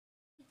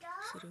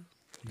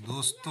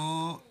दोस्तों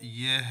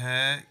ये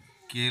है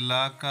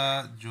केला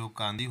का जो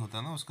कांदी होता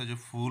है ना, उसका जो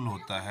फूल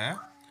होता है,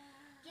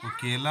 वो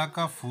केला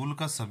का फूल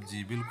का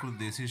सब्जी बिल्कुल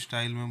देसी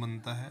स्टाइल में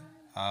बनता है।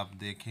 आप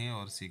देखें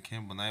और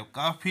सीखें, बनाएं,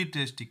 काफ़ी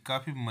टेस्टी,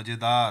 काफ़ी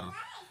मज़ेदार।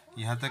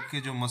 यहाँ तक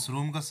कि जो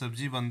मशरूम का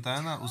सब्जी बनता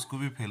है ना, उसको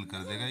भी फेल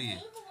कर देगा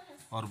ये।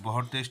 और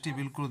बहुत टेस्टी,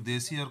 बिल्कुल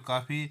देसी, और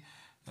काफ़ी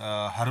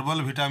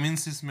हर्बल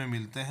विटामिन्स इसमें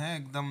मिलते हैं।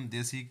 एकदम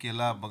देसी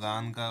केला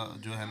बगान का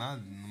जो है ना,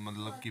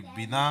 मतलब कि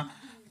बिना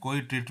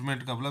कोई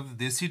ट्रीटमेंट का, मतलब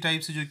देसी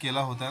टाइप से जो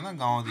केला होता है ना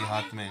गांव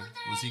देहात में,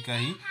 उसी का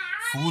ही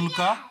फूल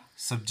का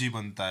सब्जी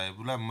बनता है।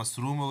 बोला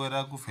मशरूम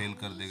वगैरह को फेल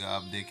कर देगा।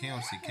 आप देखें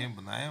और सीखें,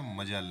 बनाएं,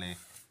 मज़ा लें।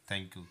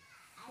 Thank you.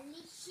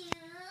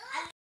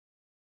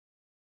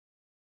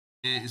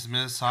 ये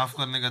इसमें साफ़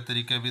करने का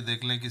तरीका भी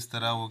देख लें, किस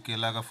तरह वो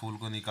केला का फूल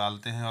को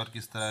निकालते हैं और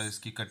किस तरह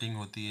इसकी कटिंग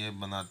होती है,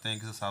 बनाते हैं,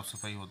 किस साफ़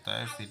सफाई होता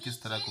है, फिर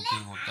किस तरह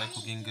कुकिंग होता है।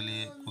 कुकिंग के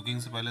लिए,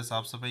 कुकिंग से पहले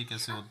साफ़ सफाई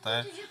कैसे होता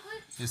है,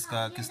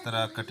 इसका किस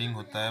तरह कटिंग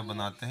होता है,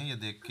 बनाते हैं, ये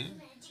देख के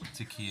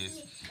सीखिए।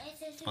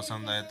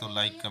 पसंद आए तो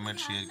लाइक कमेंट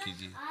शेयर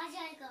कीजिए।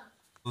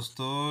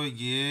 दोस्तों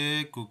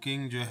ये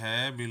कुकिंग जो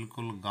है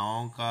बिल्कुल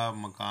गांव का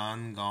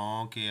मकान,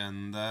 गांव के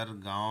अंदर,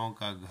 गांव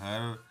का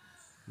घर,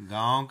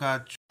 गांव का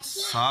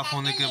साफ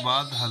होने के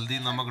बाद हल्दी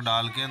नमक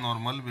डाल के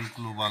नॉर्मल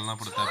बिल्कुल उबालना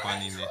पड़ता है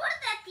पानी में।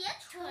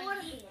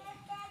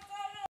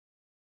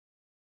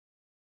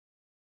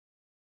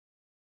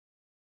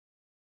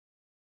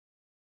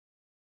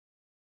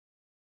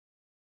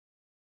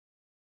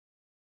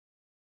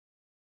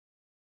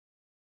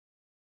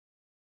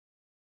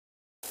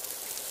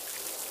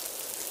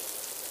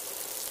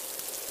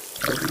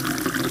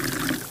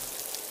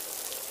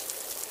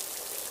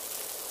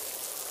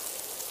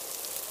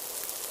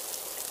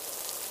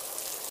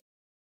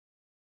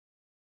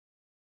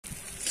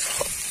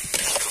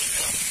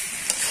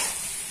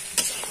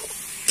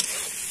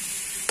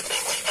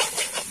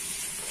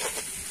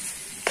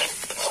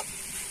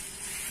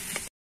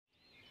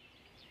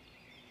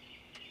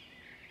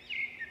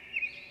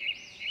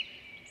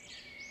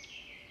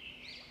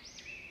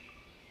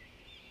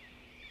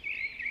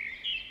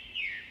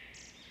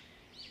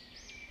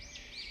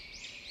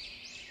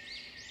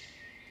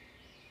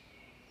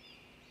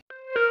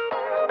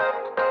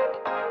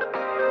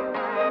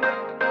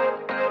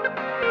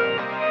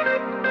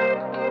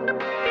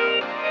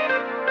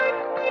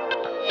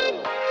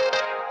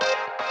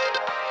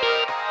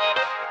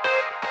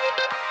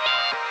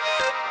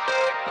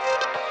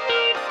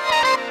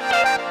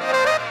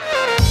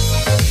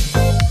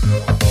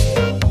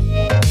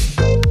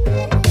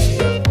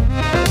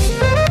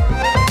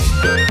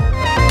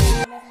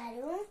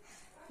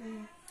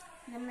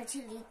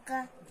 मछली का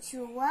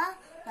चूहा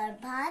और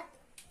भात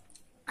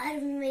और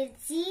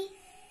मिर्ची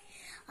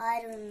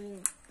और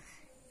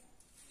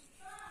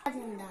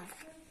बूंदा।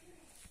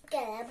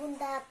 क्या है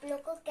बूंदा, आप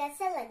लोग को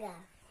कैसा लगा?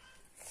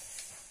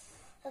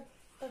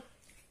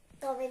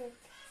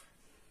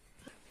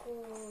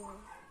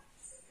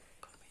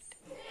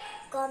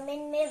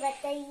 कमेंट में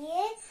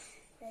बताइए,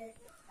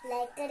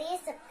 लाइक करिए,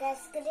 सब्सक्राइब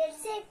करिए,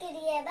 शेयर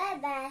करिए। Bye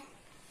bye.